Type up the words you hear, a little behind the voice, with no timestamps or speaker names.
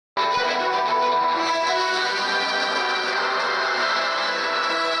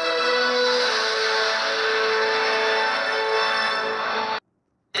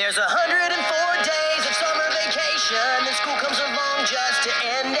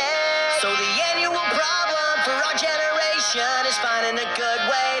finding a good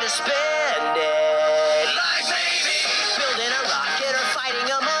way to spend it. Like maybe building a rocket or fighting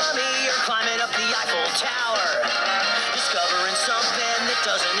a mummy or climbing up the Eiffel Tower. Discovering something that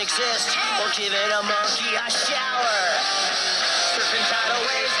doesn't exist or giving a monkey a shower. Surfing tidal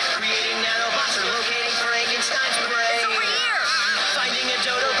waves, creating nanobots or locating Frankenstein's brain. Finding a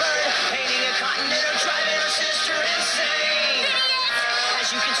dodo bird, painting a continent or driving her sister insane. As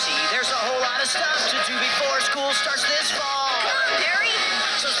you can see, there's a whole lot of stuff to do before school starts this fall. Harry?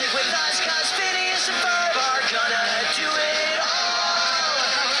 So stick with us, cause Phineas and Ferb are gonna do it all.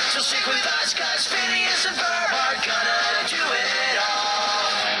 So stick with us, cause Phineas and Ferb are gonna do it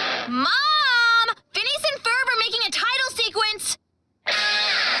all. Mom! Phineas and Ferb are making a title sequence.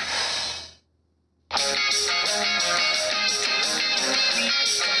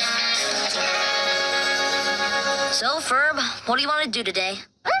 So, Ferb, what do you want to do today?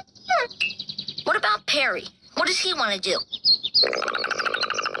 What about Perry? What does he want to do?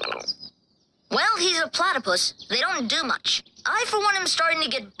 Well, he's a platypus. They don't do much. I, for one, am starting to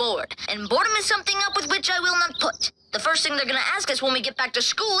get bored, and boredom is something up with which I will not put. The first thing they're going to ask us when we get back to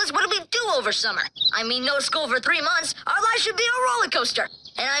school is what do we do over summer? I mean, no school for 3 months. Our life should be a roller coaster.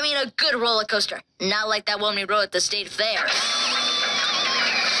 And I mean a good roller coaster. Not like that one we rode at the state fair.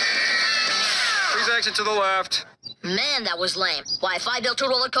 Please exit to the left. Man, that was lame. Why, if I built a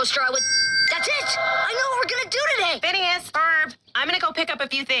roller coaster, I would... That's it! I know what we're gonna do today! Phineas, Ferb, I'm gonna go pick up a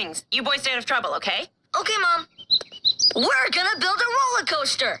few things. You boys stay out of trouble, okay? Okay, Mom. We're gonna build a roller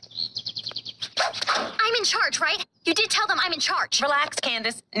coaster! I'm in charge, right? You did tell them I'm in charge. Relax,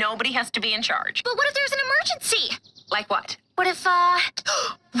 Candace. Nobody has to be in charge. But what if there's an emergency? Like what? What if,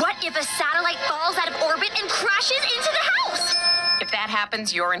 what if a satellite falls out of orbit and crashes into the house? If that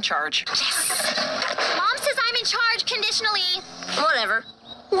happens, you're in charge. Yes! Mom says I'm in charge conditionally. Whatever.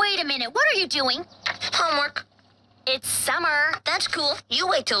 Wait a minute, what are you doing? Homework. It's summer. That's cool. You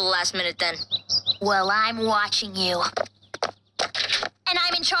wait till the last minute then. Well, I'm watching you. And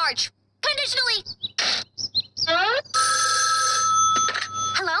I'm in charge. Conditionally.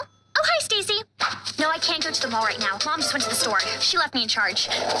 Hello? Oh, hi, Stacy. No, I can't go to the mall right now. Mom just went to the store. She left me in charge.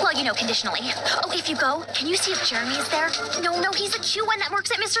 Well, you know, conditionally. Oh, if you go, can you see if Jeremy is there? No, he's the cute one that works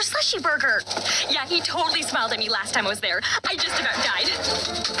at Mr. Slushy Burger. Yeah, he totally smiled at me last time I was there. I just about died.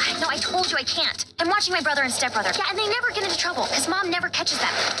 No, I told you I can't. I'm watching my brother and stepbrother. Yeah, and they never get into trouble, because Mom never catches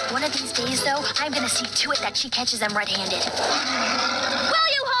them. One of these days, though, I'm gonna see to it that she catches them red-handed. Will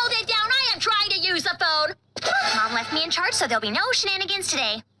you hold it down? I am trying to use the phone. Mom left me in charge, so there'll be no shenanigans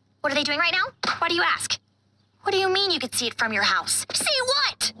today. What are they doing right now? Why do you ask? What do you mean you could see it from your house? See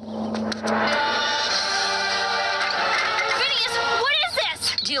what? Phineas, what is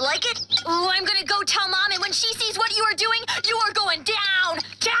this? Do you like it? Ooh, I'm gonna go tell Mom, and when she sees what you are doing, you are going down!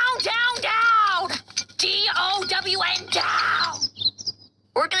 Down! D-O-W-N, down!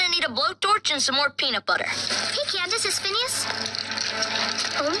 We're gonna need a blowtorch and some more peanut butter. Hey, Candace, is Phineas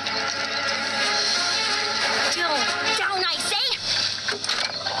home? Down, I say!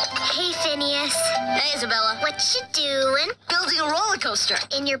 Hey, Phineas. Hey, Isabella. What you doing? Building a roller coaster.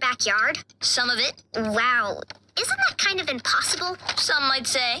 In your backyard? Some of it. Wow. Isn't that kind of impossible? Some might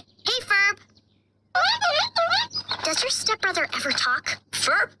say. Hey, Ferb. Does your stepbrother ever talk?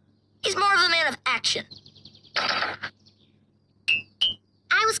 Ferb? He's more of a man of action.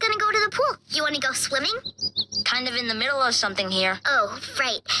 I was gonna go to the pool. You wanna go swimming? Kind of in the middle of something here. Oh,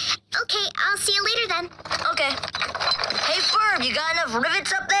 right. Okay, I'll see you later then. Okay. Hey, Ferb, you got enough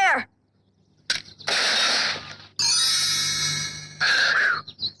rivets up there?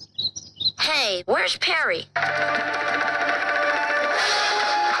 Hey, where's Perry?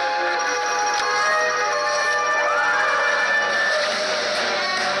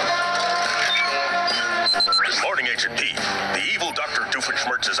 Good morning, Agent P. The evil Dr.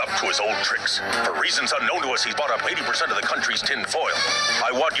 Doofenshmirtz is up to his old tricks. For reasons unknown to us, he's bought up 80% of the country's tin foil.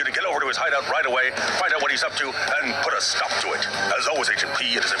 I want you to get over to his hideout right away, find out what he's up to, and put a stop to it. As always, Agent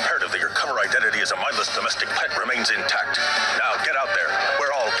P, it is imperative that your cover identity as a mindless domestic pet remains intact. Now, get out there.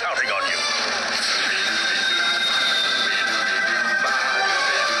 We're all counting on you.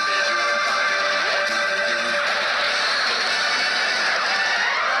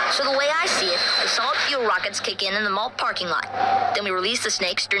 So the way I see it, the solid fuel rockets kick in the mall parking lot. Then we release the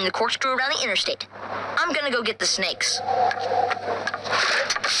snakes during the corkscrew around the interstate. I'm gonna go get the snakes.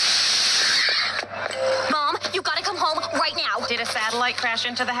 Mom, you gotta come home right now. Did a satellite crash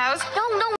into the house? No,